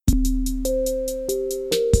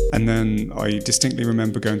And then I distinctly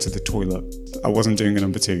remember going to the toilet. I wasn't doing a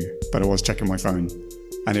number 2, but I was checking my phone.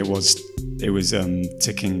 And it was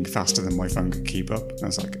ticking faster than my phone could keep up. I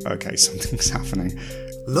was like, okay, something's happening.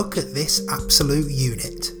 Look at this absolute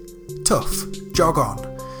unit. Tough, jog on.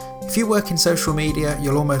 If you work in social media,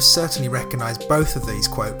 you'll almost certainly recognise both of these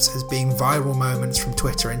quotes as being viral moments from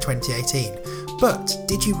Twitter in 2018. But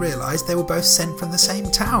did you realise they were both sent from the same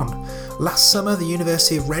town? Last summer, the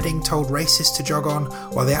University of Reading told racists to jog on,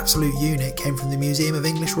 while the absolute unit came from the Museum of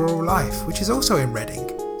English Rural Life, which is also in Reading.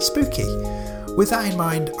 Spooky. With that in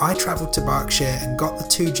mind, I travelled to Berkshire and got the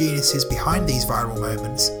two geniuses behind these viral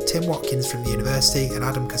moments, Tim Watkins from the university and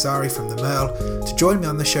Adam Kazari from the Merle, to join me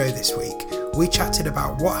on the show this week. We chatted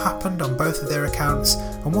about what happened on both of their accounts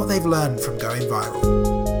and what they've learned from going viral.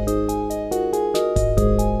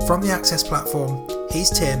 From the Access platform, he's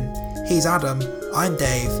Tim, he's Adam, I'm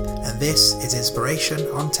Dave, and this is Inspiration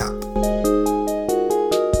on Tap.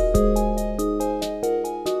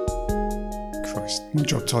 Christ, my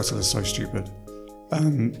job title is so stupid. But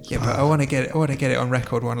I want to get it on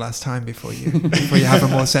record one last time before you have a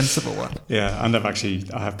more sensible one. Yeah, and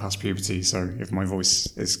I have past puberty, so if my voice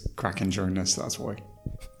is cracking during this, that's why.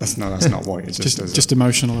 That's not why. It's just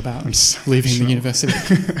emotional about leaving the university.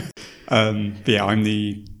 But yeah, I'm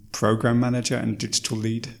the Programme Manager and Digital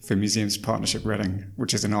Lead for Museums Partnership Reading,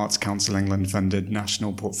 which is an Arts Council England funded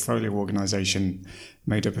national portfolio organisation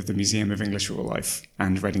made up of the Museum of English Rural Life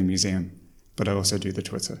and Reading Museum. But I also do the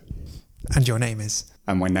Twitter. And your name is?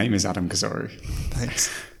 And my name is Adam Kazari.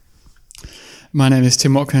 Thanks. My name is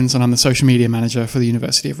Tim Watkins and I'm the Social Media Manager for the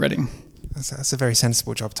University of Reading. That's a very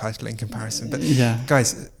sensible job title in comparison. But yeah,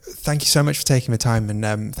 guys, thank you so much for taking the time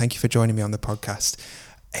and thank you for joining me on the podcast.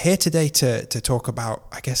 Here today to talk about,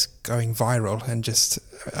 I guess, going viral and just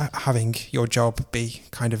having your job be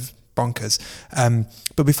kind of bonkers.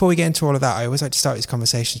 But before we get into all of that, I always like to start these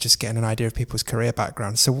conversations just getting an idea of people's career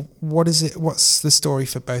background. So what's the story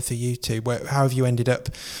for both of you two? How have you ended up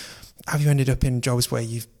in jobs where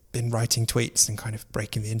you've been writing tweets and kind of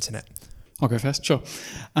breaking the internet? I'll go first, sure.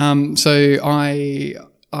 So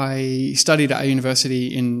I studied at a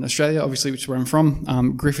university in Australia, obviously, which is where I'm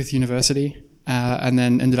from, Griffith University, and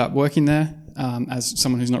then ended up working there. As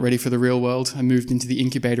someone who's not ready for the real world, I moved into the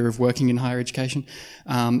incubator of working in higher education.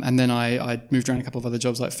 And then I moved around a couple of other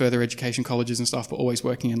jobs like further education colleges and stuff, but always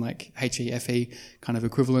working in like HEFE kind of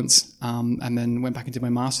equivalents. And then went back and did my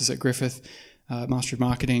master's at Griffith, Master of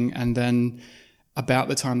Marketing. And then about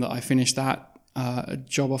the time that I finished that,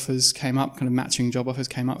 job offers came up, kind of matching job offers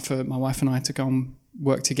came up for my wife and I to go and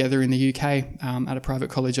work together in the UK at a private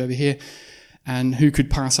college over here. And who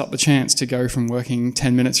could pass up the chance to go from working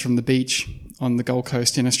 10 minutes from the beach on the Gold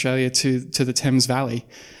Coast in Australia to the Thames Valley?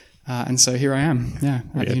 And so here I am,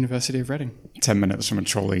 at the University of Reading. 10 minutes from a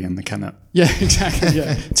trolley in the Kennet. Yeah, exactly,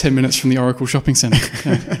 yeah. 10 minutes from the Oracle Shopping Centre.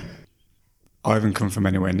 Yeah. I haven't come from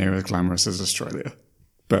anywhere near as glamorous as Australia,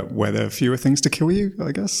 but where there are fewer things to kill you,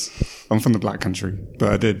 I guess. I'm from the Black Country, but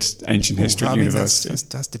I did ancient history at university.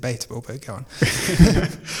 That's debatable, but go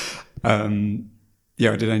on.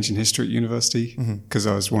 Yeah, I did ancient history at university because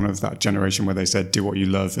I was one of that generation where they said, do what you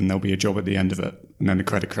love and there'll be a job at the end of it. And then the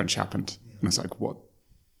credit crunch happened. And I was like,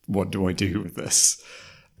 what do I do with this?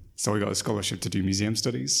 So I got a scholarship to do museum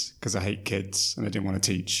studies because I hate kids and I didn't want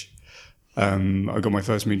to teach. I got my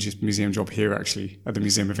first museum job here, actually, at the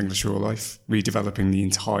Museum of English Rural Life, redeveloping the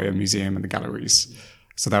entire museum and the galleries.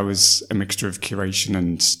 So that was a mixture of curation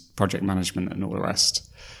and project management and all the rest.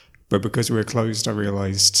 But because we were closed, I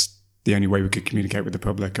realised the only way we could communicate with the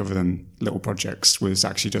public other than little projects was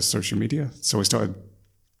actually just social media. So I started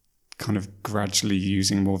kind of gradually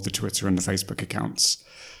using more of the Twitter and the Facebook accounts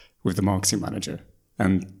with the marketing manager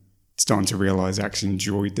and starting to realise I actually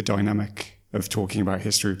enjoyed the dynamic of talking about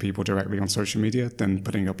history with people directly on social media than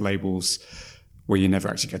putting up labels where you never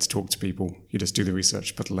actually get to talk to people. You just do the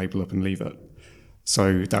research, put the label up and leave it.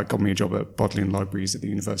 So that got me a job at Bodleian Libraries at the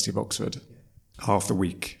University of Oxford, half the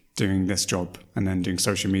week doing this job and then doing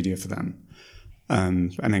social media for them.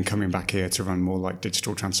 And then coming back here to run more like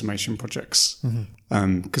digital transformation projects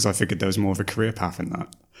because I figured there was more of a career path in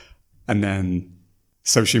that. And then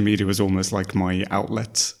social media was almost like my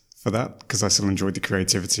outlet for that because I still enjoyed the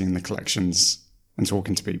creativity and the collections and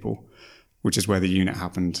talking to people, which is where the unit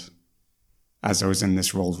happened as I was in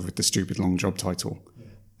this role with the stupid long job title.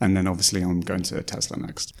 And then obviously I'm going to Tesla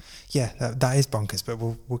next. Yeah, that is bonkers, but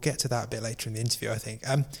we'll get to that a bit later in the interview, I think.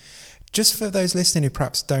 Just for those listening who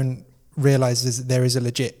perhaps don't realise there is a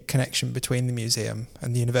legit connection between the museum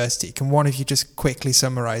and the university, can one of you just quickly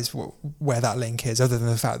summarise where that link is, other than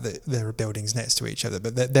the fact that there are buildings next to each other,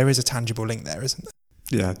 but there is a tangible link there, isn't there?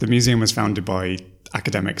 Yeah, the museum was founded by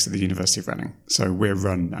academics at the University of Reading. So we're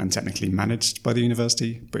run and technically managed by the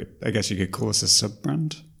university, but I guess you could call us a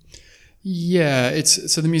sub-brand. Yeah,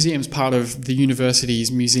 so the museum's part of the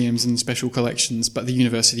university's museums and special collections, but the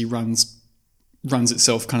university runs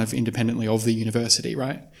itself kind of independently of the university,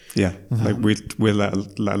 right? Yeah, like we're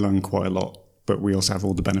let alone quite a lot, but we also have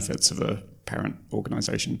all the benefits of a parent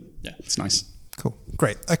organisation. Yeah, it's nice. Cool.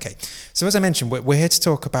 Great. Okay. So as I mentioned, we're here to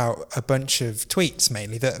talk about a bunch of tweets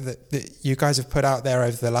mainly that you guys have put out there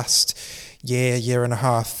over the last year and a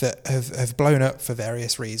half that have blown up for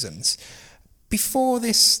various reasons. Before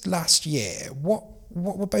this last year, what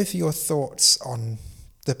were both of your thoughts on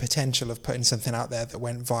the potential of putting something out there that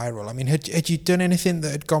went viral? I mean, had you done anything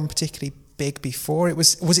that had gone particularly big before?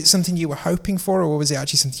 Was it something you were hoping for, or was it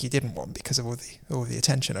actually something you didn't want because of all the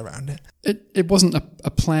attention around it? It wasn't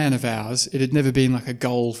a plan of ours. It had never been like a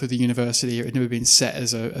goal for the university. It had never been set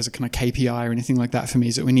as a kind of KPI or anything like that for me,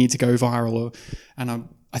 is that we need to go viral.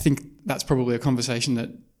 I think that's probably a conversation that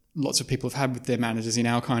lots of people have had with their managers in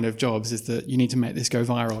our kind of jobs, is that you need to make this go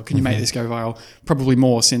viral. Can you make this go viral? Probably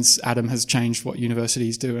more since Adam has changed what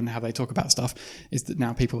universities do and how they talk about stuff, is that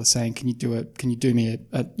now people are saying, can you do me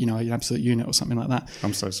an absolute unit or something like that?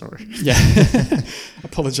 I'm so sorry. Yeah.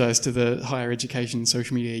 Apologise to the higher education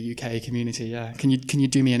social media UK community. Yeah. Can you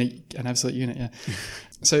do me an absolute unit? Yeah.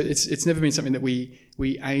 So it's never been something that we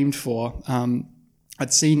aimed for.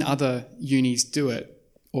 I'd seen other unis do it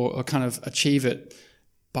or kind of achieve it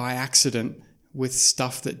by accident with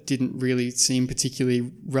stuff that didn't really seem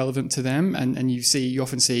particularly relevant to them. And you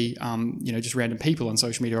often see, just random people on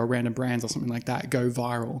social media or random brands or something like that go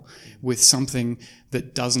viral with something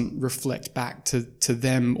that doesn't reflect back to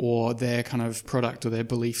them or their kind of product or their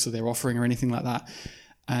beliefs or their offering or anything like that.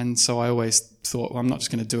 And so I always thought, well, I'm not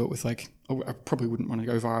just going to do it with I probably wouldn't want to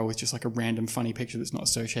go viral with just like a random funny picture that's not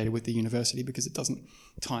associated with the university, because it doesn't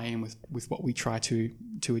tie in with what we try to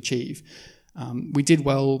achieve. We did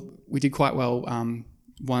quite well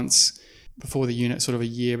once before the unit, sort of a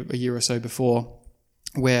year or so before,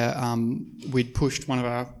 where we'd pushed one of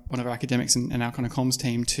our academics and our kind of comms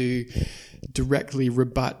team to directly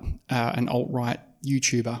rebut an alt-right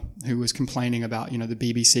YouTuber who was complaining about the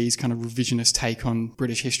BBC's kind of revisionist take on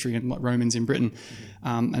British history and Romans in Britain,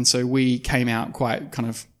 and so we came out quite kind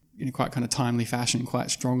of timely fashion,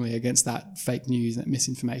 quite strongly against that fake news, that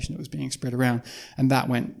misinformation that was being spread around. And that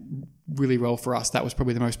went really well for us. That was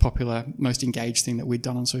probably the most popular, most engaged thing that we'd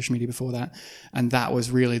done on social media before that. And that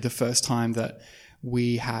was really the first time that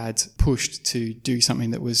we had pushed to do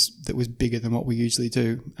something that was bigger than what we usually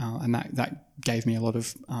do. And that gave me a lot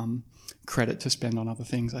of credit to spend on other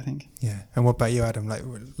things, I think. Yeah. And what about you, Adam? Like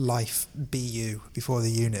life BU before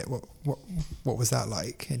the unit, what was that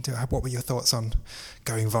like? And what were your thoughts on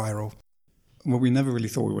going viral? Well, we never really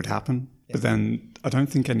thought it would happen. Yeah. But then I don't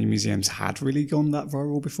think any museums had really gone that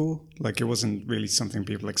viral before. Like, it wasn't really something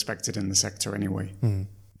people expected in the sector anyway.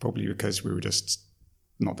 Probably because we were just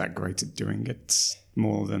not that great at doing it,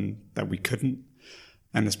 more than that we couldn't.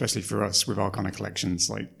 And especially for us with our kind of collections,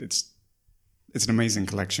 like it's an amazing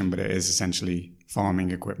collection, but it is essentially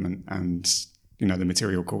farming equipment and, the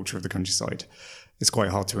material culture of the countryside. It's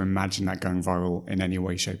quite hard to imagine that going viral in any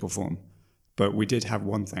way, shape or form. But we did have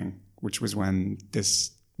one thing, which was when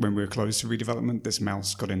we were closed to redevelopment, this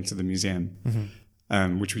mouse got into the museum,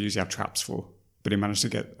 which we usually have traps for. But it managed to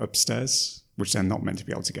get upstairs, which they're not meant to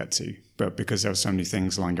be able to get to. But because there were so many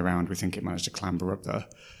things lying around, we think it managed to clamber up there.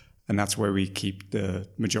 And that's where we keep the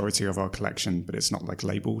majority of our collection, but it's not like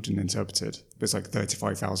labelled and interpreted. There's like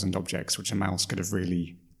 35,000 objects which a mouse could have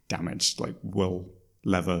really damaged, like wool,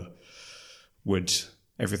 leather, wood,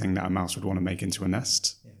 everything that a mouse would want to make into a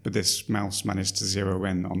nest. Yeah. But this mouse managed to zero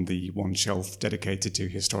in on the one shelf dedicated to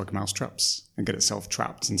historic mouse traps and get itself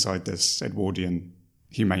trapped inside this Edwardian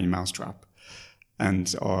humane mouse trap.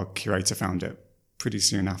 And our curator found it pretty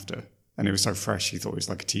soon after. And it was so fresh, he thought it was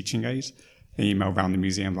like a teaching aid. He emailed around the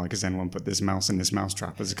museum like, has anyone put this mouse in this mouse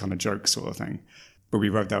trap, as a kind of joke sort of thing. But we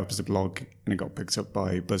wrote that up as a blog and it got picked up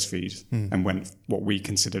by BuzzFeed and went what we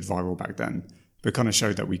considered viral back then. But it kind of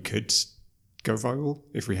showed that we could go viral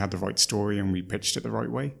if we had the right story and we pitched it the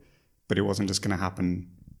right way. But it wasn't just going to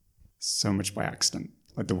happen so much by accident.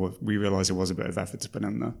 Like we realised it was a bit of effort to put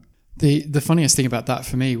in there. The funniest thing about that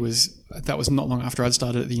for me was that was not long after I'd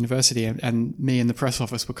started at the university, and me and the press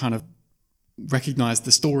office were kind of recognised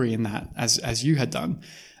the story in that as you had done,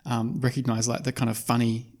 recognised like the kind of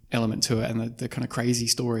funny element to it and the kind of crazy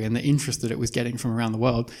story and the interest that it was getting from around the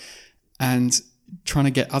world, and trying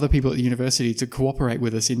to get other people at the university to cooperate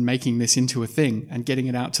with us in making this into a thing and getting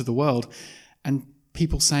it out to the world, and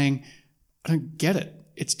people saying, I don't get it.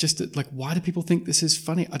 it's just that, like, why do people think this is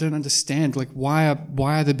funny? I don't understand. Like, why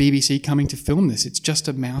are the BBC coming to film this? It's just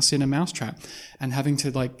a mouse in a mousetrap, and having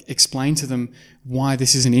to like explain to them why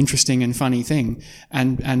this is an interesting and funny thing,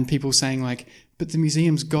 and people saying like, but the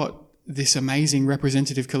museum's got this amazing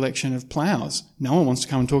representative collection of plows. No one wants to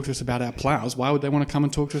come and talk to us about our plows. Why would they want to come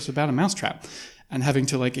and talk to us about a mousetrap? And having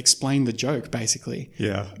to like explain the joke basically.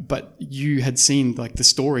 Yeah. But you had seen like the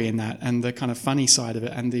story in that and the kind of funny side of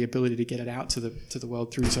it and the ability to get it out to the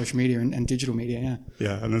world through social media and digital media. Yeah.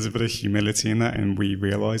 Yeah. And there's a bit of humility in that. And we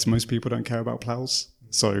realize most people don't care about plows.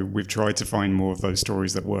 So we've tried to find more of those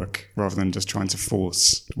stories that work rather than just trying to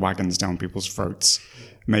force wagons down people's throats.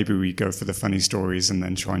 Maybe we go for the funny stories and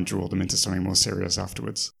then try and draw them into something more serious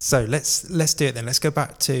afterwards. So let's do it then. Let's go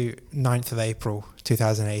back to 9th of April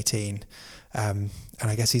 2018. And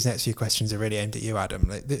I guess these next few questions are really aimed at you, Adam.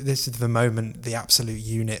 Like, this is the moment the Absolute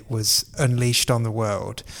Unit was unleashed on the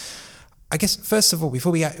world. I guess, first of all,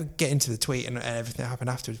 before we get into the tweet and everything that happened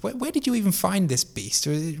afterwards, where did you even find this beast?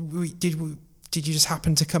 Did you just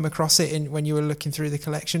happen to come across it when you were looking through the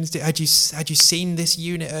collections? Had you seen this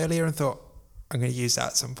unit earlier and thought, I'm going to use that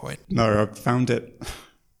at some point? No, I found it.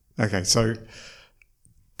 Okay, so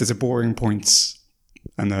there's a boring point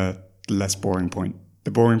and a less boring point.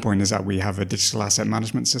 The boring point is that we have a digital asset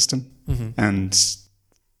management system. Mm-hmm. And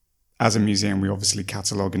as a museum, we obviously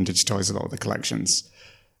catalogue and digitize a lot of the collections,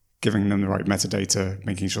 giving them the right metadata,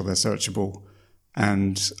 making sure they're searchable.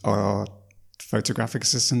 And our photographic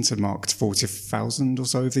assistants had marked 40,000 or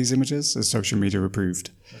so of these images as social media approved.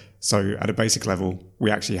 So at a basic level, we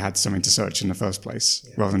actually had something to search in the first place,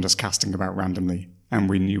 rather than just casting about randomly. And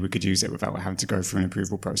we knew we could use it without having to go through an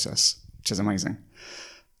approval process, which is amazing.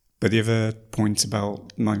 But the other point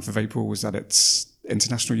about 9th of April was that it's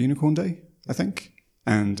International Unicorn Day, I think.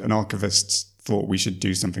 And an archivist thought we should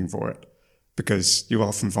do something for it. Because you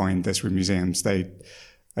often find this with museums, they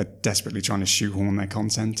are desperately trying to shoehorn their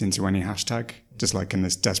content into any hashtag, just like in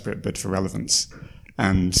this desperate bid for relevance.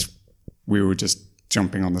 And we were just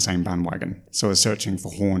jumping on the same bandwagon. So I was searching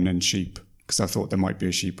for horn and sheep, because I thought there might be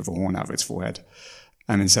a sheep with a horn out of its forehead.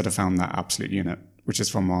 And instead I found that Absolute Unit, which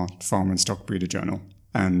is from our Farmer and Stock Breeder Journal.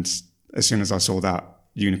 And as soon as I saw that,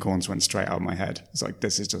 unicorns went straight out of my head. It's like,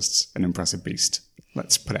 this is just an impressive beast.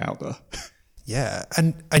 Let's put it out there. Yeah,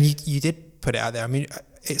 and you did put it out there. I mean,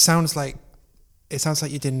 it sounds like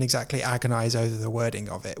you didn't exactly agonize over the wording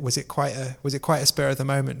of it. Was it quite a spur of the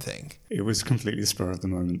moment thing? It was completely spur of the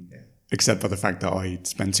moment, except for the fact that I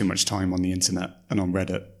spent too much time on the internet and on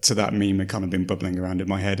Reddit. So that meme had kind of been bubbling around in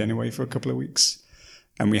my head anyway for a couple of weeks.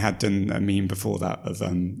 And we had done a meme before that of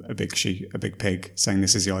a big pig saying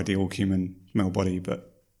this is the ideal human male body,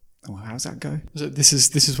 but how does that go? So this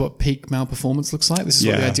is what peak male performance looks like? This is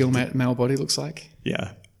what the ideal male body looks like?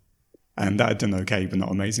 Yeah. And that had done okay, but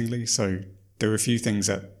not amazingly. So there were a few things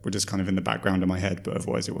that were just kind of in the background of my head, but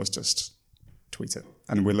otherwise it was just tweet it.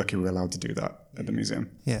 And we're lucky we're allowed to do that at the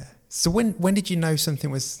museum. Yeah. So when did you know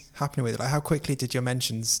something was happening with it? Like, how quickly did your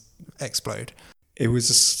mentions explode? It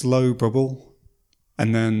was a slow bubble.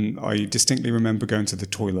 And then I distinctly remember going to the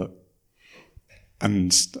toilet,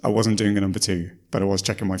 and I wasn't doing a number 2, but I was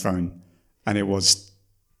checking my phone, and it was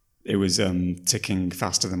ticking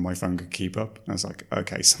faster than my phone could keep up. And I was like,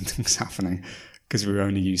 okay, something's happening, because we were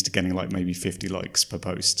only used to getting like maybe 50 likes per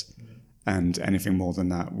post, and anything more than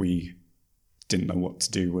that we didn't know what to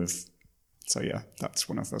do with. So yeah, that's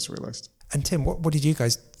when I first realised. And Tim, what did you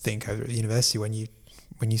guys think over at the university when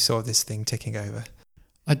you saw this thing ticking over?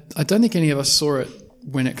 I don't think any of us saw it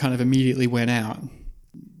when it kind of immediately went out.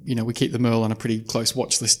 You know, we keep the Merle on a pretty close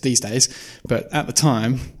watch list these days, but at the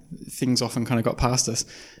time, things often kind of got past us.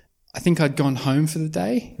 I think I'd gone home for the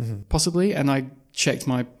day, possibly, and I checked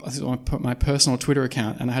my personal Twitter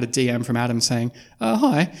account, and I had a DM from Adam saying,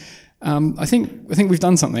 "Hi, I think we've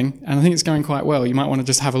done something, and I think it's going quite well. You might want to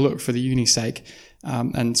just have a look for the uni's sake."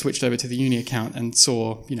 And switched over to the uni account and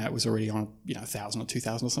saw, it was already on, 1,000 or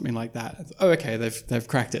 2,000 or something like that. Oh, okay, they've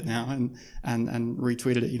cracked it now, and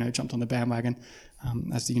retweeted it, jumped on the bandwagon,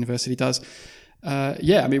 as the university does.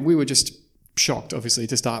 I mean, we were just shocked, obviously,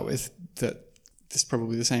 to start with, that this is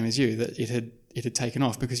probably the same as you, that it had taken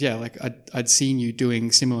off, because I'd seen you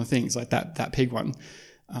doing similar things like that pig one,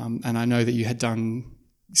 and I know that you had done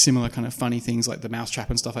similar kind of funny things like the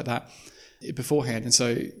mousetrap and stuff like that beforehand, and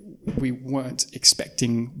so we weren't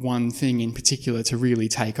expecting one thing in particular to really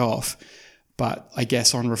take off. But I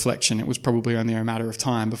guess on reflection, it was probably only a matter of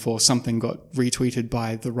time before something got retweeted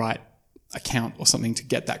by the right account or something to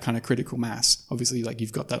get that kind of critical mass. Obviously,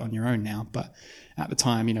 you've got that on your own now, but at the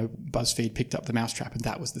time, BuzzFeed picked up the mousetrap, and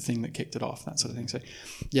that was the thing that kicked it off, that sort of thing. So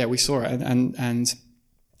yeah, we saw it, and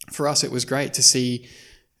for us, it was great to see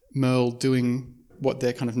Merle doing what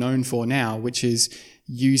they're kind of known for now, which is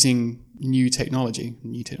using new technology,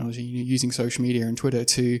 using social media and Twitter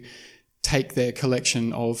to take their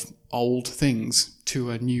collection of old things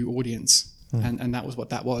to a new audience. And that was what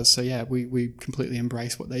that was. So yeah, we completely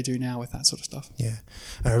embrace what they do now with that sort of stuff. Yeah.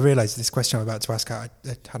 And I realised this question I'm about to ask, I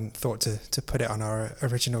hadn't thought to put it on our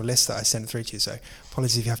original list that I sent through to you. So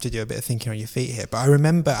apologies if you have to do a bit of thinking on your feet here. But I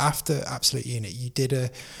remember after Absolute Unit, you did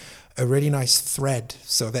a really nice thread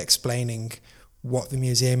sort of explaining what the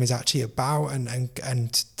museum is actually about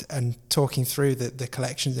and talking through the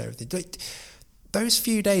collections and everything. Those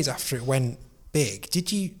few days after it went big,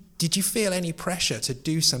 did you feel any pressure to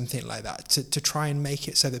do something like that, to try and make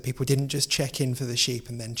it so that people didn't just check in for the sheep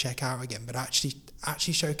and then check out again, but actually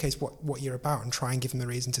showcase what you're about and try and give them a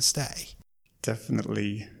reason to stay?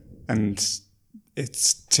 Definitely. And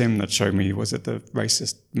it's Tim that showed me, was it the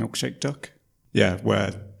racist milkshake duck? Yeah,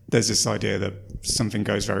 where there's this idea that something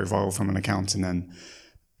goes very viral from an account and then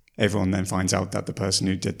everyone then finds out that the person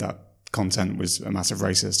who did that content was a massive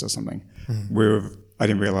racist or something. I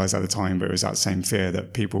didn't realize at the time, but it was that same fear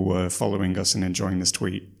that people were following us and enjoying this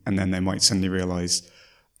tweet, and then they might suddenly realize,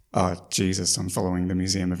 Jesus, I'm following the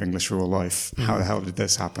Museum of English Rural Life. How the hell did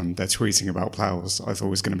this happen? They're tweeting about plows. I thought it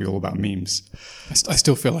was going to be all about memes. I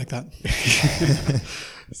still feel like that.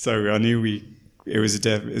 So I knew it was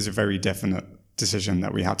a very definite decision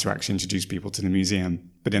that we had to actually introduce people to the museum,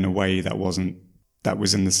 but in a way that was in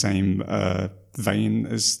the same vein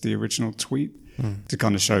as the original tweet, to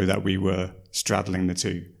kind of show that we were straddling the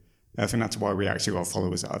two. I think that's why we actually got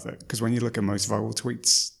followers out of it. Because when you look at most viral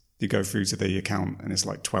tweets, you go through to the account and it's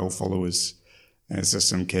like 12 followers, and it's just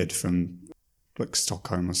some kid from like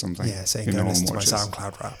Stockholm or something. Yeah, saying go listen to my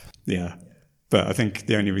SoundCloud rap. Yeah. But I think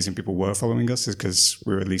the only reason people were following us is because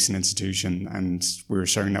we were at least an institution and we were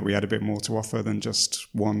showing that we had a bit more to offer than just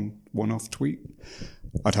one-off tweet.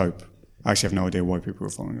 I'd hope. I actually have no idea why people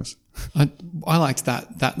were following us. I liked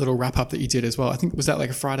that little wrap up that you did as well. I think, was that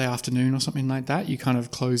like a Friday afternoon or something like that? You kind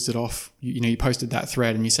of closed it off. You posted that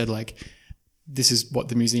thread and you said like, this is what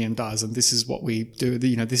the museum does and this is what we do.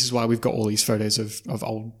 This is why we've got all these photos of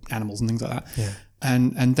old animals and things like that. Yeah.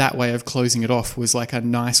 And that way of closing it off was like a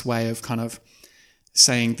nice way of kind of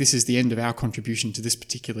saying this is the end of our contribution to this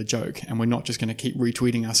particular joke, and we're not just going to keep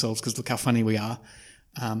retweeting ourselves because look how funny we are.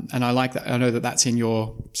 And I like that. I know that that's in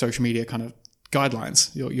your social media kind of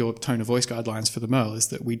guidelines, your tone of voice guidelines for the Merle, is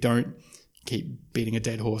that we don't keep beating a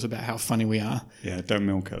dead horse about how funny we are. Yeah, don't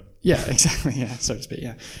milk it. Yeah, exactly. Yeah, so to speak.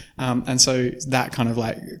 Yeah. And so that kind of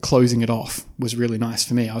like closing it off was really nice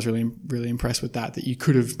for me. I was really, really impressed with that you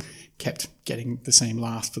could have kept getting the same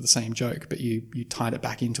laugh for the same joke, but you tied it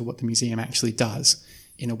back into what the museum actually does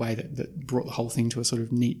in a way that brought the whole thing to a sort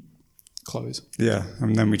of neat close. Yeah,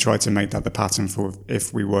 and then we tried to make that the pattern for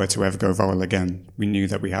if we were to ever go viral again. We knew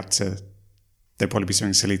that we had to, there'd probably be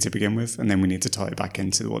something silly to begin with, and then we need to tie it back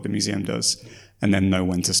into what the museum does, and then know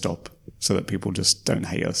when to stop so that people just don't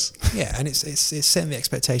hate us. Yeah, and it's setting the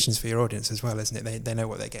expectations for your audience as well, isn't it? They know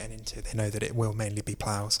what they're getting into. They know that it will mainly be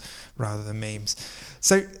plows rather than memes.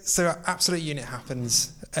 So Absolute Unit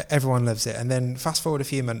happens, everyone loves it, and then fast forward a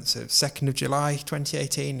few months, 2nd of July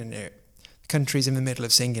 2018, and the country's in the middle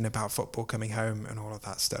of singing about football coming home and all of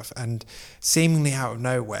that stuff, and seemingly out of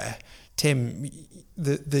nowhere, Tim,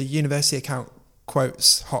 the university account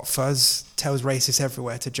quotes Hot Fuzz, tells racists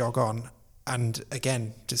everywhere to jog on, and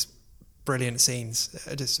again, just brilliant scenes,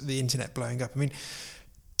 just the internet blowing up. I mean,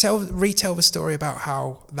 retell the story about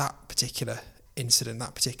how that particular incident,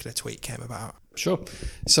 that particular tweet came about. Sure.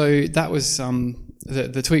 So that was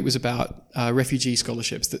the tweet was about refugee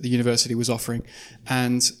scholarships that the university was offering,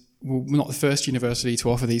 and we're not the first university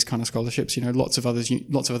to offer these kind of scholarships. Lots of other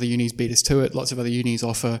unis beat us to it. Lots of other unis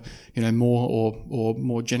offer, more or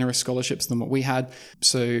more generous scholarships than what we had.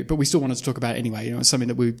 So, but we still wanted to talk about it anyway. It's something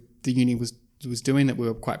that the uni was doing that we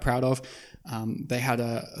were quite proud of. They had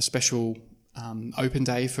a special open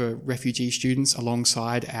day for refugee students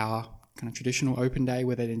alongside our kind of traditional open day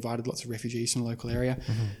where they'd invited lots of refugees from the local area.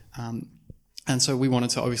 Mm-hmm. And so we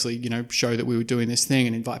wanted to obviously, show that we were doing this thing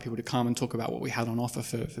and invite people to come and talk about what we had on offer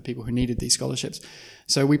for people who needed these scholarships.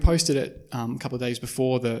 So we posted it a couple of days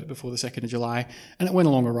before the 2nd of July, and it went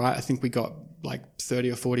along all right. I think we got like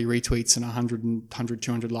 30 or 40 retweets and 100,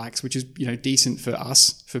 200 likes, which is, decent for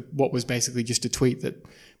us, for what was basically just a tweet that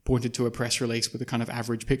pointed to a press release with a kind of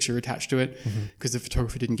average picture attached to it, because the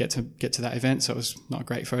photographer didn't get to that event, so it was not a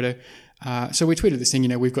great photo. So we tweeted this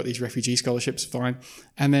thing, we've got these refugee scholarships, fine.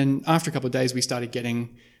 And then after a couple of days, we started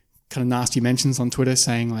getting kind of nasty mentions on Twitter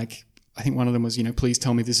saying like, I think one of them was, please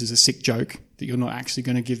tell me this is a sick joke, that you're not actually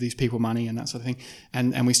going to give these people money and that sort of thing.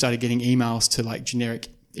 And we started getting emails to like generic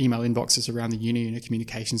email inboxes around the uni,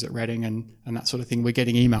 communications at Reading and that sort of thing. We're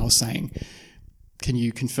getting emails saying, can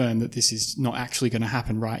you confirm that this is not actually going to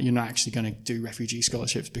happen, right? You're not actually going to do refugee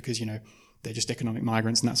scholarships because, they're just economic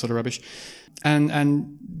migrants and that sort of rubbish.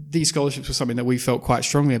 And these scholarships were something that we felt quite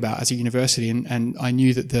strongly about as a university. And I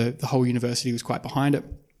knew that the whole university was quite behind it.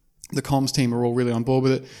 The comms team were all really on board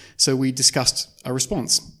with it. So we discussed a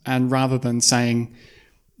response. And rather than saying,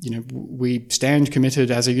 we stand committed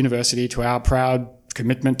as a university to our proud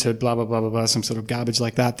commitment to blah, blah, blah, blah, blah, some sort of garbage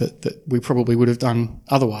like that we probably would have done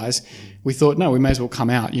otherwise, we thought, no, we may as well come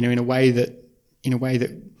out, in a way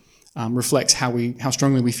that reflects how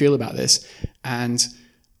strongly we feel about this, and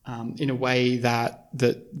in a way that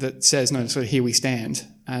says, no, sort of here we stand,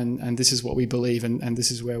 and this is what we believe, and this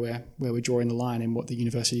is where we're drawing the line in what the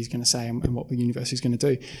university is going to say and what the university is going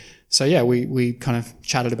to do. So yeah, we kind of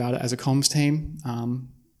chatted about it as a comms team.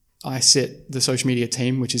 The social media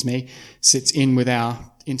team, which is me, sits in with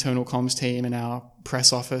our internal comms team and our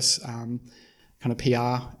press office, kind of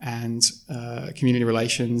PR and community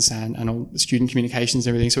relations and all student communications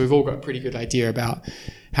and everything. So we've all got a pretty good idea about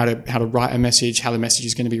how to write a message, how the message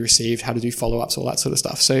is going to be received, how to do follow-ups, all that sort of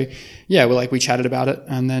stuff. So yeah, we chatted about it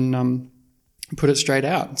and then put it straight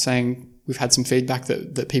out, saying we've had some feedback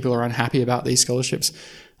that people are unhappy about these scholarships.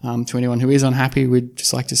 To anyone who is unhappy, we'd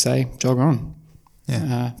just like to say, jog on.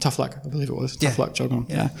 Yeah. Tough luck, I believe it was. Tough luck, jog on.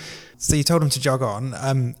 Yeah. So you told him to jog on,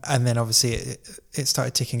 and then obviously it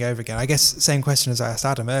started ticking over again. I guess same question as I asked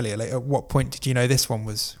Adam earlier. Like, at what point did you know this one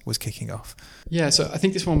was kicking off? Yeah, so I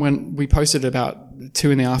think this one, when we posted about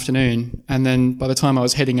 2 p.m, and then by the time I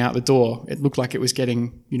was heading out the door, it looked like it was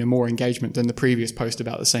getting more engagement than the previous post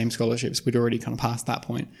about the same scholarships. We'd already kind of passed that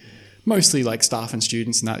point. Mostly like staff and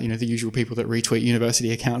students and that, the usual people that retweet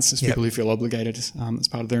university accounts as people who feel obligated as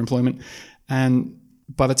part of their employment. And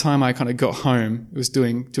by the time I kind of got home, it was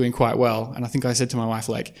doing quite well. And I think I said to my wife,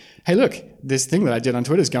 like, hey, look, this thing that I did on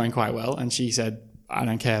Twitter is going quite well. And she said, I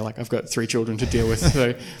don't care. Like, I've got 3 children to deal with.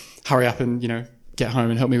 So hurry up and, get home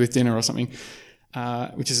and help me with dinner or something.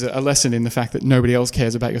 Which is a lesson in the fact that nobody else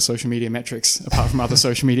cares about your social media metrics apart from other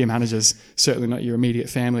social media managers, certainly not your immediate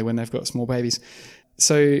family when they've got small babies.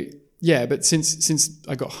 So yeah, but since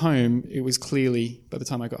I got home, it was clearly, by the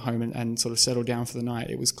time I got home and sort of settled down for the night,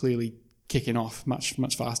 it was clearly kicking off much,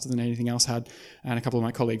 much faster than anything else had. And a couple of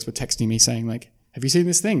my colleagues were texting me saying, like, have you seen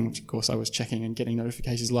this thing? Which of course I was checking and getting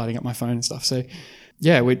notifications lighting up my phone and stuff. So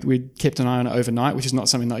yeah, we'd kept an eye on it overnight, which is not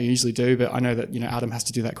something that I usually do, but I know that, Adam has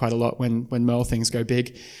to do that quite a lot when Merle things go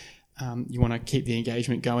big. You want to keep the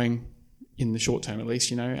engagement going in the short term at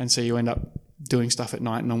least, and so you end up doing stuff at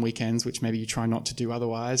night and on weekends, which maybe you try not to do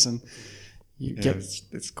otherwise. And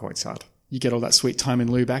it's quite sad. You get all that sweet time in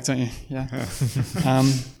lieu back, don't you? Yeah.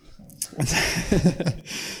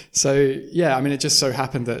 So yeah, I mean, it just so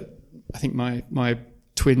happened that I think my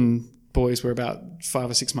twin boys were about 5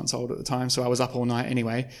 or 6 months old at the time, so I was up all night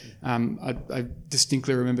anyway. I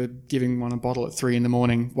distinctly remember giving one a bottle at 3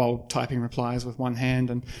 a.m. while typing replies with one hand,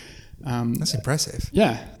 and that's impressive.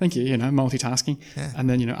 Yeah, thank you. Multitasking, yeah. And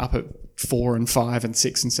then up at 4 and 5 and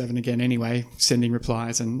 6 and 7 again anyway, sending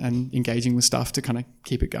replies and engaging with stuff to kind of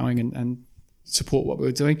keep it going and support what we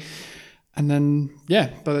were doing. And then, yeah,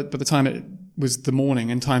 by the time it was the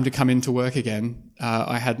morning and time to come into work again,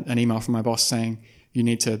 I had an email from my boss saying, you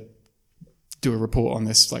need to do a report on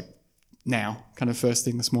this, like now, kind of first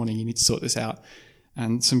thing this morning, you need to sort this out.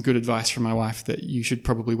 And some good advice from my wife that you should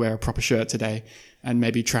probably wear a proper shirt today and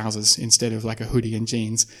maybe trousers instead of like a hoodie and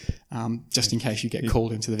jeans, just in case you get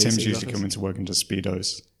called into the VC Tim's usually office. coming to work in just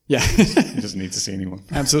Speedos. Yeah. He doesn't need to see anyone.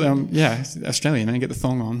 Absolutely. Yeah, Australian, man, get the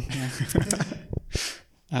thong on.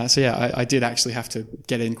 Yeah. So yeah, I did actually have to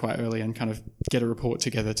get in quite early and kind of get a report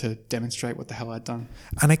together to demonstrate what the hell I'd done.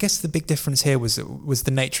 And I guess the big difference here was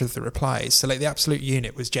the nature of the replies. So like the Absolute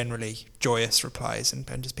unit was generally joyous replies and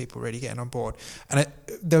just people really getting on board. And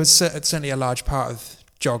there was certainly a large part of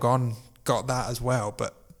Jog On got that as well,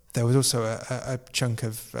 but there was also a chunk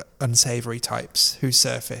of unsavoury types who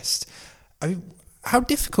surfaced. I mean, how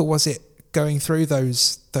difficult was it going through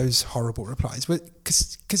those horrible replies?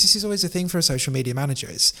 Because this is always a thing for a social media manager,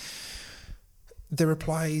 is the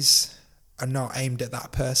replies are not aimed at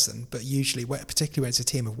that person, but usually, particularly when it's a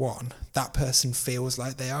team of one, that person feels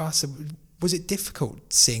like they are. So was it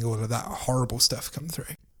difficult seeing all of that horrible stuff come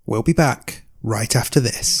through? We'll be back right after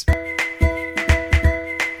this.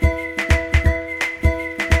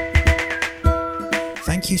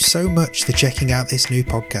 Thank you so much for checking out this new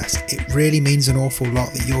podcast. It really means an awful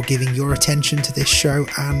lot that you're giving your attention to this show,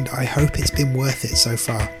 and I hope it's been worth it so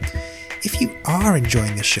far. If you are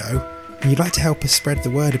enjoying the show and you'd like to help us spread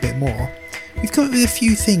the word a bit more, we've come up with a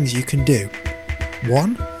few things you can do.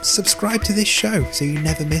 1. Subscribe to this show so you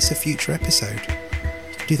never miss a future episode.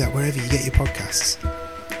 You can do that wherever you get your podcasts.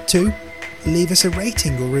 2. Leave us a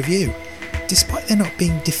rating or review. Despite there not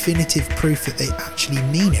being definitive proof that they actually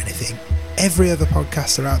mean anything, every other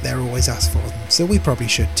podcaster out there always asks for them, so we probably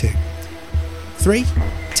should too. 3.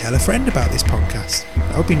 Tell a friend about this podcast.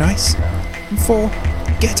 That would be nice. And 4.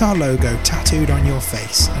 Get our logo tattooed on your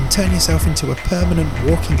face and turn yourself into a permanent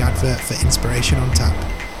walking advert for Inspiration on Tap.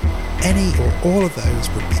 Any or all of those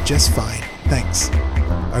would be just fine. Thanks.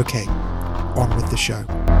 Okay, on with the show.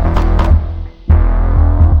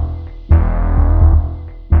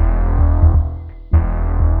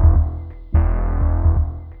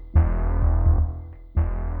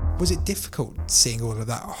 Was it difficult seeing all of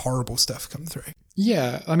that horrible stuff come through?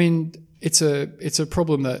 Yeah, I mean, it's a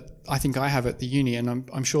problem that I think I have at the uni, and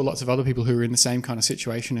I'm sure lots of other people who are in the same kind of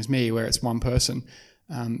situation as me, where it's one person,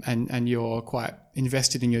 and you're quite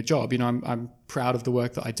invested in your job. You know, I'm proud of the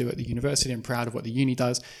work that I do at the university. I'm proud of what the uni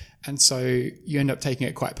does, and so you end up taking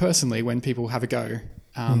it quite personally when people have a go.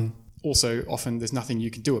 Also, often there's nothing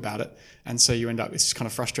you can do about it, and so you end up, it's kind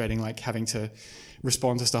of frustrating, like having to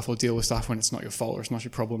respond to stuff or deal with stuff when it's not your fault or it's not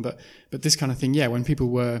your problem. But this kind of thing, yeah, when people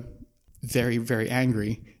were very, very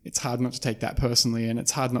angry, it's hard not to take that personally, and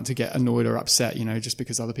it's hard not to get annoyed or upset, you know, just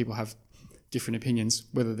because other people have different opinions,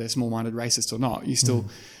 whether they're small-minded racist or not. You still,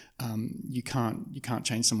 you can't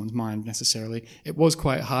change someone's mind necessarily. It was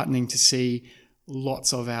quite heartening to see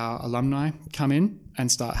lots of our alumni come in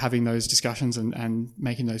and start having those discussions and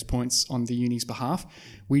making those points on the uni's behalf.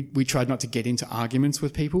 We tried not to get into arguments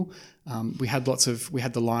with people. We had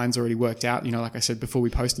the lines already worked out. You know, like I said, before we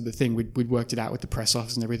posted the thing, we'd worked it out with the press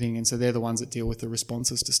office and everything. And so they're the ones that deal with the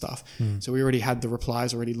responses to stuff. So we already had the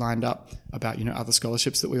replies already lined up about, you know, other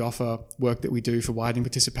scholarships that we offer, work that we do for widening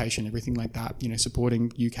participation, everything like that, you know,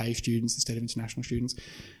 supporting UK students instead of international students.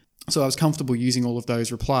 So I was comfortable using all of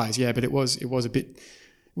those replies. Yeah, but it was a bit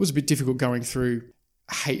difficult going through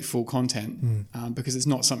hateful content because it's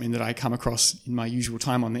not something that I come across in my usual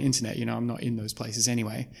time on the internet. You know, I'm not in those places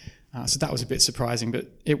anyway. So that was a bit surprising,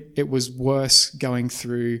 but it was worse going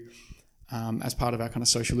through as part of our kind of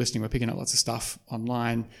social listening. We're picking up lots of stuff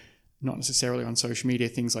online, not necessarily on social media.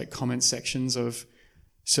 Things like comment sections of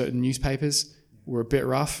certain newspapers were a bit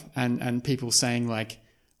rough, and people saying like,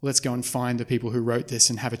 let's go and find the people who wrote this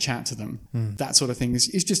and have a chat to them. That sort of thing is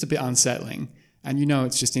just a bit unsettling. And you know,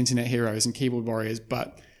 it's just internet heroes and keyboard warriors,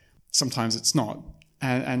 but sometimes it's not.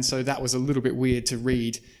 And so that was a little bit weird to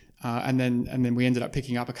read. And then we ended up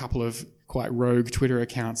picking up a couple of quite rogue Twitter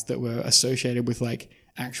accounts that were associated with like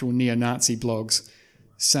actual neo-Nazi blogs,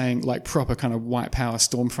 saying like proper kind of white power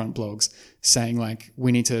Stormfront blogs, saying like,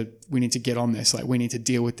 we need to get on this. Like we need to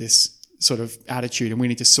deal with this sort of attitude, and we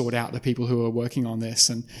need to sort out the people who are working on this.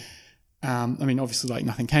 And I mean, obviously like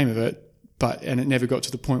nothing came of it, and it never got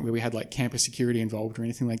to the point where we had like campus security involved or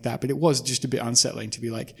anything like that. But it was just a bit unsettling to be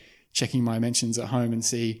like checking my mentions at home and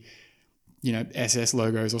see, you know, SS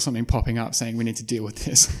logos or something popping up saying we need to deal with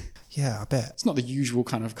this. Yeah, I bet. It's not the usual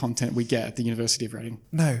kind of content we get at the University of Reading.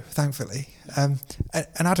 No, thankfully. And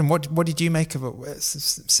Adam, what did you make of it?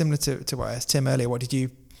 Similar to what I asked Tim earlier, what did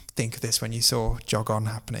you think of this when you saw Jog On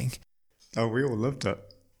happening? Oh, we all loved it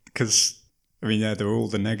because, I mean, yeah, there were all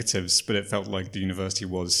the negatives, but it felt like the university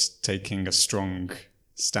was taking a strong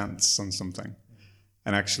stance on something.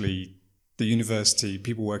 And actually, the university,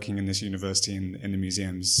 people working in this university and in the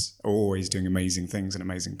museums are always doing amazing things and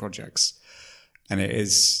amazing projects. And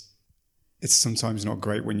it's sometimes not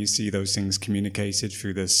great when you see those things communicated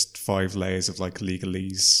through this 5 layers of like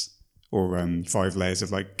legalese or 5 layers of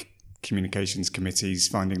like communications committees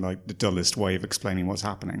finding like the dullest way of explaining what's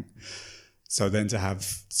happening. So then to have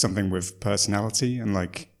something with personality and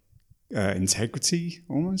like integrity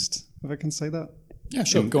almost, if I can say that. Yeah,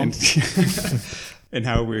 sure, go on. In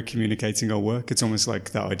how we're communicating our work, it's almost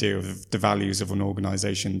like that idea of the values of an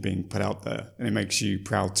organisation being put out there, and it makes you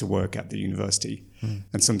proud to work at the university.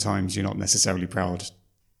 And sometimes you're not necessarily proud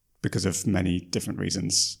because of many different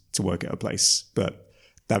reasons to work at a place, but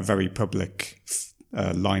that very public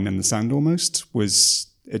line in the sand almost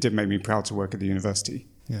it did make me proud to work at the university.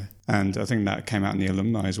 Yeah. And I think that came out in the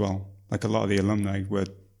alumni as well. Like a lot of the alumni were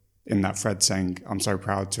in that thread saying, I'm so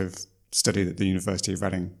proud to have studied at the University of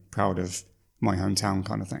Reading, proud of my hometown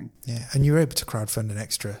kind of thing. Yeah, and you were able to crowdfund an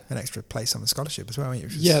extra place on the scholarship as well, weren't you?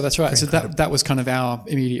 Yeah, that's right. So that was kind of our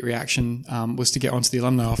immediate reaction, was to get onto the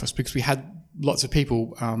alumni office, because we had lots of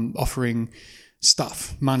people offering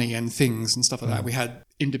stuff, money and things and stuff like that. We had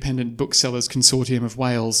Independent Booksellers Consortium of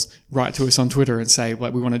Wales write to us on Twitter and say,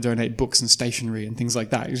 like, we want to donate books and stationery and things like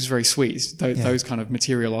that. It was very sweet. Those kind of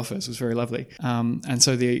material offers was very lovely. And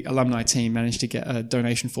so the alumni team managed to get a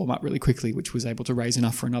donation form up really quickly, which was able to raise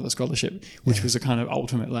enough for another scholarship, which was a kind of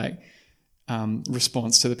ultimate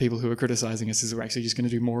response to the people who were criticizing us, is we're actually just going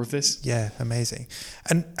to do more of this. Yeah, amazing.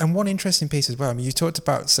 And one interesting piece as well, I mean, you talked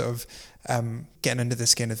about sort of getting under the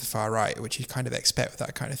skin of the far right, which you kind of expect with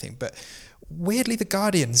that kind of thing, but weirdly the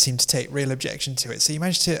Guardian seemed to take real objection to it, so you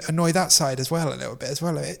managed to annoy that side as well a little bit as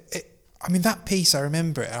well. I mean, that piece, I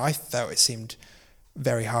remember it, and I felt it seemed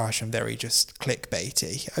very harsh and very just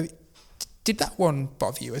clickbaity. I mean, did that one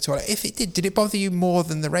bother you at all? If it did it bother you more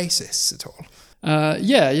than the racists at all?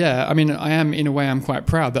 Yeah. I mean, I'm quite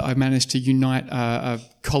proud that I managed to unite a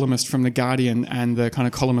columnist from The Guardian and the kind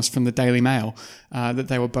of columnist from the Daily Mail, that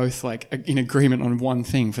they were both like in agreement on one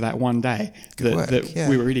thing for that one day. That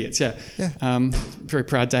we were idiots. Yeah. Very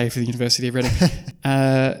proud day for the University of Reading.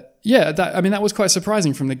 That was quite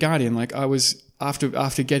surprising from The Guardian. Like, I was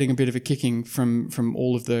after getting a bit of a kicking from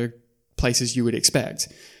all of the places you would expect,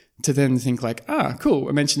 to then think like, cool,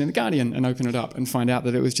 I mentioned in The Guardian, and open it up and find out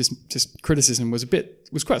that it was just criticism was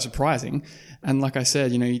quite surprising. And like I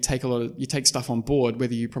said, you take stuff on board,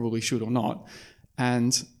 whether you probably should or not.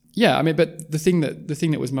 And yeah, I mean, but the thing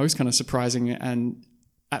that was most kind of surprising and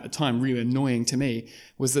at the time really annoying to me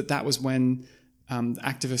was that was when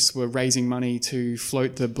activists were raising money to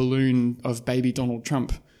float the balloon of baby Donald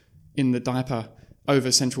Trump in the diaper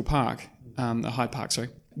over Central Park, Hyde Park, sorry,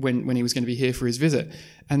 when he was going to be here for his visit.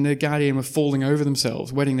 And The Guardian were falling over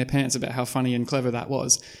themselves, wetting their pants about how funny and clever that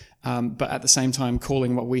was. But at the same time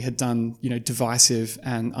calling what we had done, divisive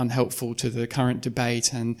and unhelpful to the current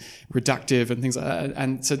debate and reductive and things like that.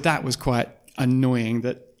 And so that was quite annoying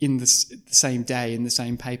that in the same day, in the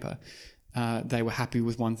same paper, they were happy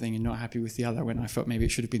with one thing and not happy with the other, when I felt maybe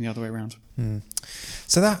it should have been the other way around.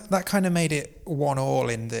 So that kind of made it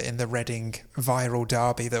 1-1 in the Reading viral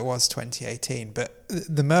derby that was 2018. But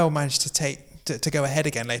the Merle managed to go ahead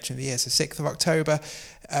again later in the year. So 6th of October,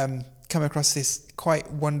 come across this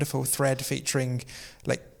quite wonderful thread featuring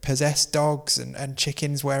like possessed dogs and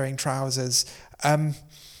chickens wearing trousers. And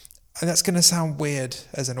that's going to sound weird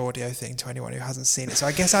as an audio thing to anyone who hasn't seen it. So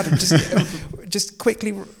I guess Adam, just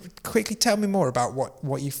quickly tell me more about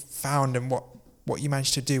what you found and what you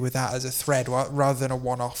managed to do with that as a thread, rather than a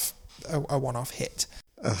one-off hit.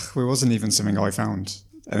 It wasn't even something I found.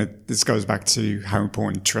 And this goes back to how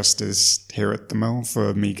important trust is here at the Mill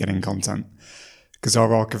for me getting content. Because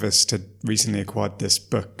our archivist had recently acquired this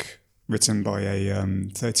book written by a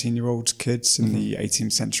 13-year-old kid in the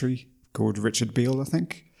 18th century called Richard Beale, I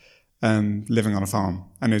think, living on a farm.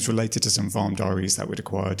 And it was related to some farm diaries that we'd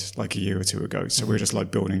acquired like a year or two ago. So we were just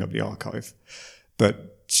like building up the archive.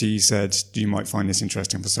 But she said, you might find this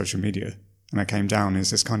interesting for social media. And I came down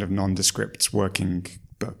as this kind of nondescript working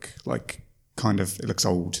book, like kind of, it looks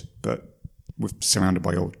old, but we're surrounded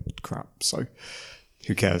by old crap. So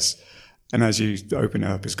who cares? And as you open it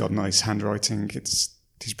up, it's got nice handwriting. He's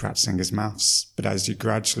practicing his maths. But as you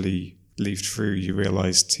gradually leafed through, you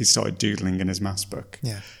realised he started doodling in his maths book.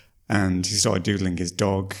 Yeah. And he started doodling his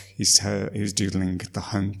dog. He was doodling the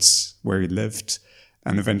hunt where he lived.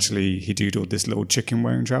 And eventually he doodled this little chicken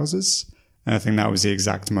wearing trousers. And I think that was the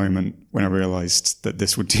exact moment when I realised that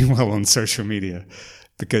this would do well on social media.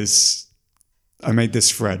 Because I made this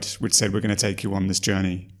thread which said, we're going to take you on this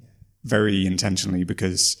journey, very intentionally,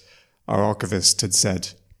 because our archivist had said,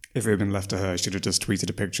 if it had been left to her, she'd have just tweeted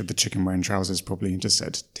a picture of the chicken wearing trousers probably and just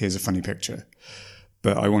said, here's a funny picture.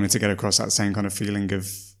 But I wanted to get across that same kind of feeling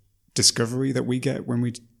of discovery that we get when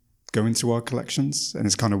we go into our collections. And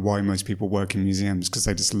it's kind of why most people work in museums, because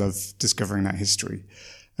they just love discovering that history.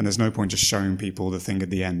 And there's no point just showing people the thing at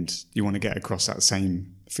the end. You want to get across that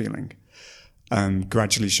same feeling.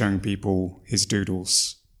 Gradually showing people his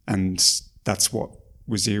doodles. And that's what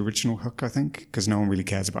was the original hook, I think, because no one really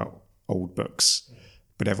cares about old books,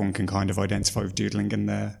 but everyone can kind of identify with doodling in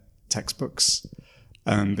their textbooks.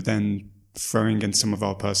 But then throwing in some of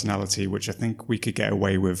our personality, which I think we could get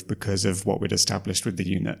away with because of what we'd established with the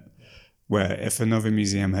unit, where if another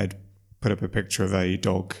museum had put up a picture of a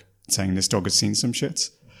dog saying this dog has seen some shit,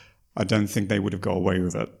 I don't think they would have got away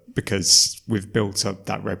with it, because we've built up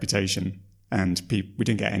that reputation and we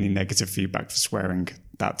didn't get any negative feedback for swearing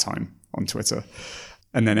that time on Twitter.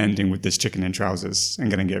 And then ending with this chicken in trousers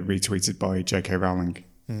and going to get retweeted by J.K. Rowling.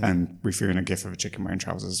 And we threw in a gif of a chicken wearing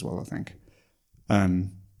trousers as well, I think.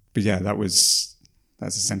 But yeah, that's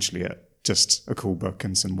essentially it. Just a cool book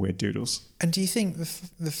and some weird doodles. And do you think the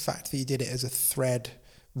fact that you did it as a thread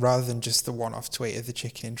rather than just the one-off tweet of the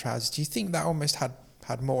chicken in trousers. Do you think that almost had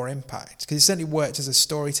more impact? Because it certainly worked as a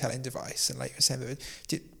storytelling device, and like you were saying,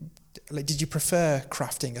 did you prefer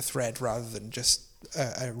crafting a thread rather than just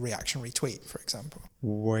a reactionary tweet, for example?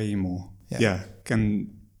 Way more. Yeah.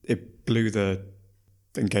 And it blew the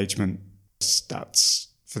engagement stats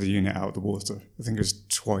for the unit out of the water. I think it was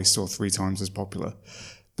 2 or 3 times as popular.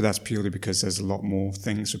 But that's purely because there's a lot more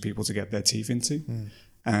things for people to get their teeth into.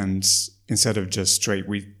 And instead of just straight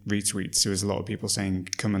retweets, there was a lot of people saying,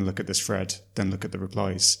 come and look at this thread, then look at the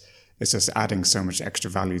replies. It's just adding so much extra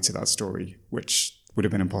value to that story, which would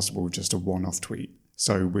have been impossible with just a one-off tweet.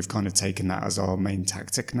 So we've kind of taken that as our main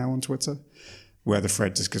tactic now on Twitter, where the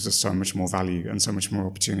thread just gives us so much more value and so much more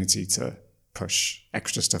opportunity to push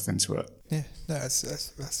extra stuff into it. Yeah, no,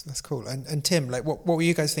 that's cool. And Tim, like, what were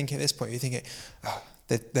you guys thinking at this point? Were you thinking, oh,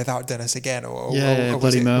 they've outdone us again, or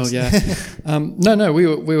bloody Merle, No, we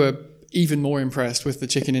were even more impressed with the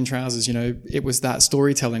chicken in trousers. You know, it was that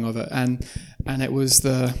storytelling of it, and it was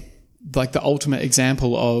the ultimate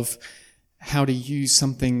example of how to use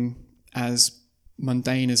something as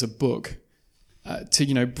mundane as a book to,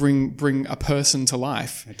 you know, bring a person to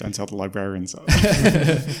life. Don't tell the librarians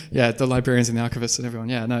that. Yeah, the librarians and the archivists and everyone.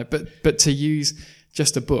 Yeah, no, but to use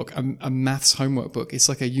just a book, a maths homework book, it's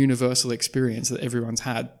like a universal experience that everyone's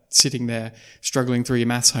had, sitting there struggling through your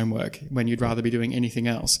maths homework when you'd rather be doing anything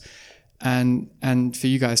else. And for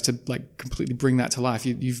you guys to like completely bring that to life,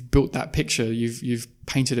 you've built that picture, you've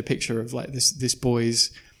painted a picture of like this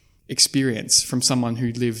boy's experience from someone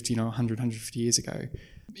who lived, you know, 100, 150 years ago,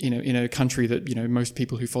 you know, in a country that, you know, most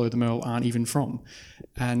people who follow the Merle aren't even from.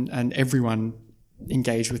 And everyone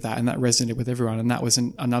engaged with that, and that resonated with everyone. And that was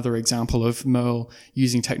another example of Merle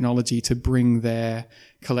using technology to bring their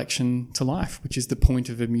collection to life, which is the point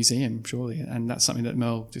of a museum, surely. And that's something that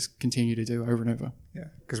Merle just continue to do over and over. Yeah,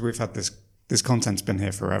 because we've had this content's been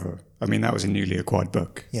here forever. I mean, that was a newly acquired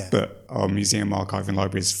book, but our museum archive and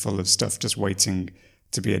library is full of stuff just waiting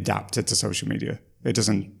to be adapted to social media.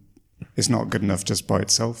 It's not good enough just by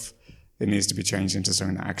itself. It needs to be changed into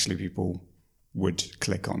something that actually people would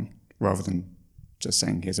click on, rather than just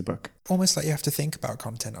saying, here's a book. Almost like you have to think about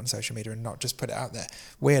content on social media and not just put it out there.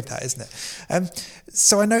 Weird that, isn't it?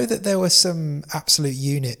 So I know that there were some Absolute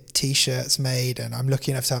Unit t-shirts made, and I'm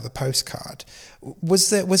lucky enough to have a postcard. Was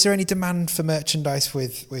there any demand for merchandise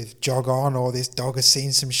with Jog On, or this dog has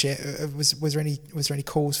seen some shit? Was there any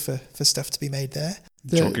calls for stuff to be made there?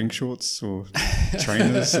 Jogging shorts or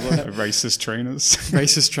trainers, like racist trainers?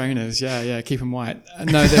 Racist trainers, yeah, keep them white.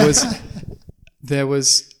 No, there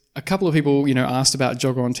was a couple of people, you know, asked about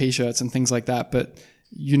Jog On t-shirts and things like that, but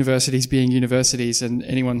universities being universities, and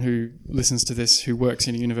anyone who listens to this who works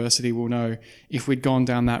in a university will know, if we'd gone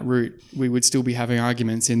down that route, we would still be having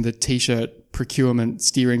arguments in the t-shirt procurement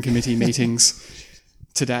steering committee meetings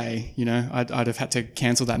today. You know, I'd have had to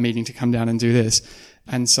cancel that meeting to come down and do this.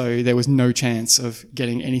 And so there was no chance of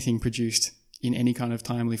getting anything produced in any kind of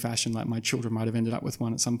timely fashion. Like, my children might have ended up with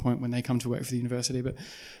one at some point when they come to work for the university, but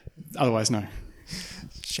otherwise, no.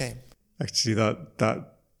 Shame. Actually, that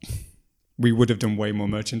we would have done way more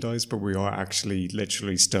merchandise, but we are actually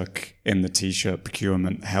literally stuck in the t-shirt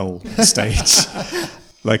procurement hell stage.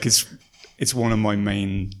 Like, it's one of my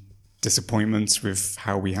main disappointments with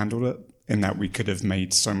how we handled it, in that we could have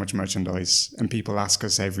made so much merchandise, and people ask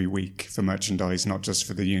us every week for merchandise, not just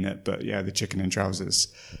for the unit, but the chicken in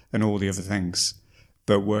trousers and all the other things.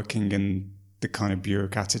 But working in the kind of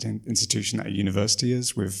bureaucratic institution that a university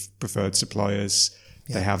is, with preferred suppliers,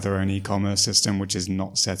 they have their own e-commerce system, which is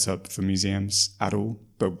not set up for museums at all,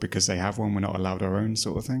 but because they have one, we're not allowed our own,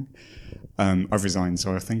 sort of thing. I've resigned,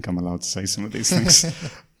 so I think I'm allowed to say some of these things.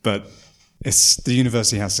 But the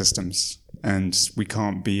university has systems, and we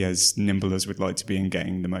can't be as nimble as we'd like to be in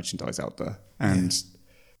getting the merchandise out there. And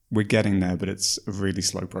we're getting there, but it's a really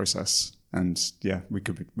slow process. And we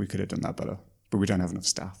could have done that better, but we don't have enough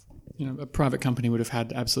staff. You know, a private company would have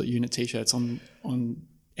had Absolute Unit t-shirts on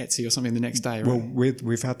Etsy or something the next day, right? Well,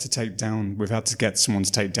 we've had to get someone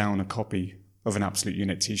to take down a copy of an Absolute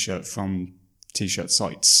Unit t-shirt from t-shirt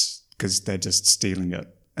sites, because they're just stealing it.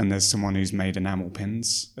 And there's someone who's made enamel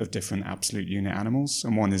pins of different Absolute Unit animals,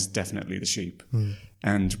 and one is definitely the sheep.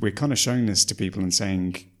 And we're kind of showing this to people and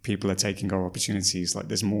saying, people are taking our opportunities. Like,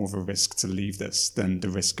 there's more of a risk to leave this than the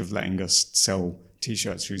risk of letting us sell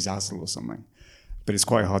t-shirts through Zazzle or something. But it's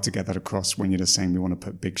quite hard to get that across when you're just saying we want to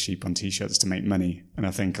put big sheep on t-shirts to make money. And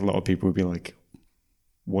I think a lot of people would be like,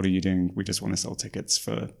 what are you doing? We just want to sell tickets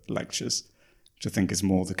for lectures, which I think is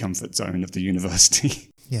more the comfort zone of the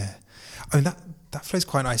university. Yeah. I mean, that flows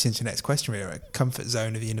quite nicely into the next question, really. Right? Comfort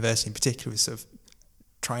zone of the university in particular is sort of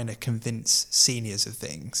trying to convince seniors of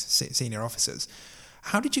things, senior officers.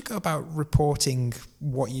 How did you go about reporting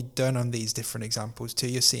what you'd done on these different examples to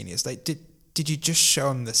your seniors? Like, did you just show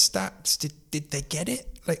them the stats? Did they get it?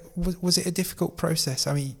 Like, was it a difficult process?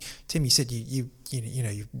 I mean, Tim, you said you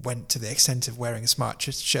went to the extent of wearing a smart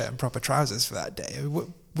shirt and proper trousers for that day.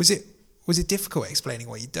 Was it difficult explaining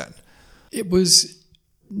what you'd done? It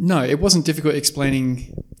wasn't difficult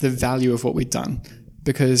explaining the value of what we'd done,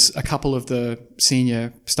 because a couple of the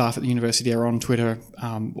senior staff at the university are on Twitter,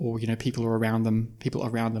 or people around them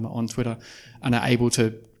are on Twitter, and are able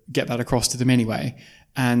to get that across to them anyway.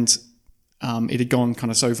 And it had gone kind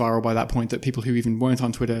of so viral by that point that people who even weren't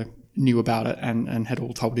on Twitter knew about it and had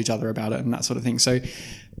all told each other about it and that sort of thing. So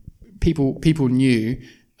people knew,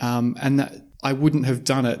 and that I wouldn't have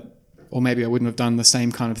done it, or maybe I wouldn't have done the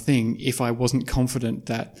same kind of thing if I wasn't confident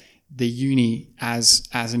that the uni as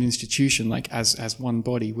an institution, like as one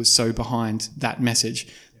body, was so behind that message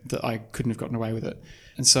that I couldn't have gotten away with it.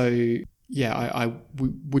 And so, I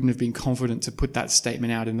wouldn't have been confident to put that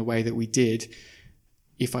statement out in the way that we did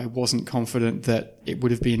if I wasn't confident that it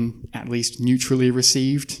would have been at least neutrally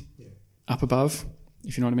received up above,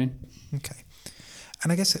 if you know what I mean. Okay.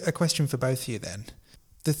 And I guess a question for both of you then.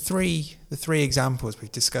 The three examples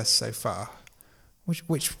we've discussed so far,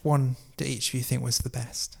 which one do each of you think was the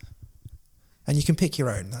best? And you can pick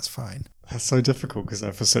your own, that's fine. That's so difficult because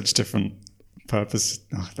they're for such different purpose.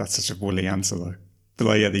 Oh, that's such a woolly answer though. But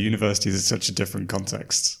the universities is such a different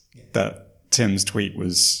context that Tim's tweet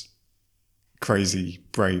was crazy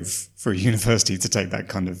brave for a university to take that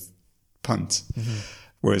kind of punt. Mm-hmm.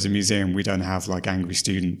 Whereas a museum, we don't have like angry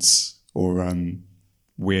students or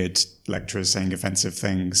weird lecturers saying offensive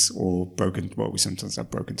things or we sometimes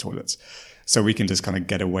have broken toilets. So we can just kind of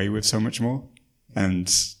get away with so much more. And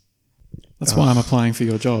that's why I'm applying for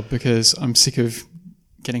your job, because I'm sick of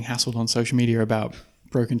getting hassled on social media about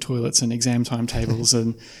broken toilets and exam timetables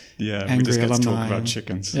and angry we just get alumni. To talk about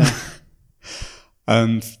chickens. Yeah.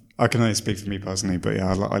 I can only speak for me personally, but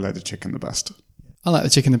I like the chicken the best. I like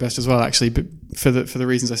the chicken the best as well, actually, but for the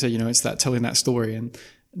reasons I said, it's that telling that story and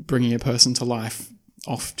bringing a person to life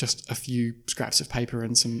off just a few scraps of paper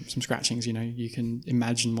and some scratchings. You can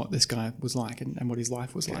imagine what this guy was like and what his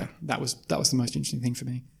life was like. That was the most interesting thing for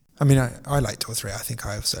me. I mean, I liked all three. I think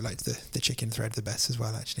I also liked the chicken thread the best as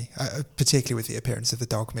well, actually. Particularly with the appearance of the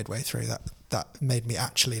dog midway through. That made me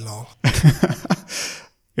actually lol.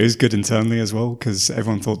 It was good internally as well, because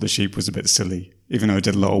everyone thought the sheep was a bit silly, even though it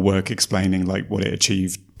did a lot of work explaining like what it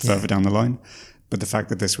achieved further down the line. But the fact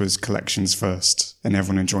that this was collections first and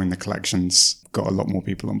everyone enjoying the collections got a lot more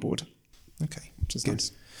people on board. Okay, which is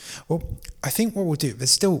nice. Well, I think what we'll do,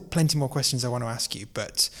 there's still plenty more questions I want to ask you,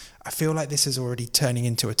 but I feel like this is already turning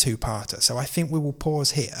into a two-parter. So I think we will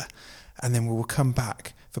pause here and then we will come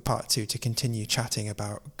back for part 2 to continue chatting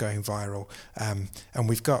about going viral. And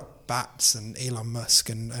we've got bats and Elon Musk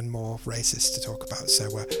and more racists to talk about. So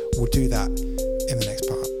we'll do that in the next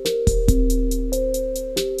part.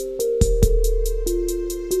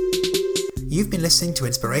 You've been listening to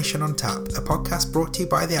Inspiration on Tap, a podcast brought to you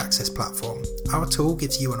by the Access Platform. Our tool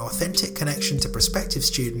gives you an authentic connection to prospective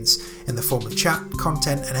students in the form of chat,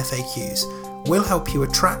 content and FAQs. We'll help you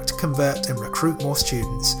attract, convert and recruit more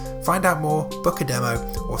students. Find out more, book a demo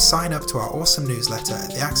or sign up to our awesome newsletter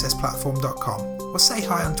at theaccessplatform.com or say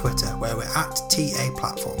hi on Twitter where we're at TA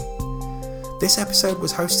Platform. This episode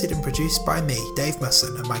was hosted and produced by me, Dave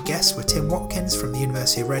Musson, and my guests were Tim Watkins from the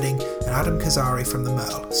University of Reading and Adam Kazari from the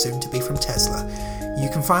Merle, soon to be from Tesla. You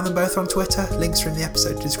can find them both on Twitter, links are in the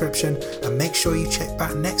episode description, and make sure you check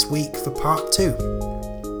back next week for part 2.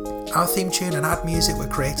 Our theme tune and ad music were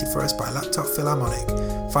created for us by Laptop Philharmonic.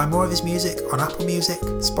 Find more of his music on Apple Music,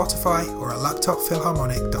 Spotify, or at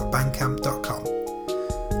laptopphilharmonic.bandcamp.com.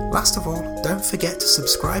 Last of all, don't forget to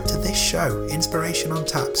subscribe to this show, Inspiration on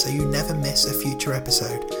Tap, so you never miss a future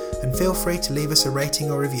episode. And feel free to leave us a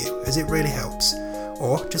rating or review, as it really helps.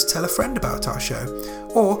 Or just tell a friend about our show.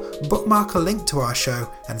 Or bookmark a link to our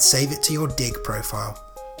show and save it to your Dig profile.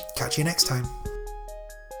 Catch you next time.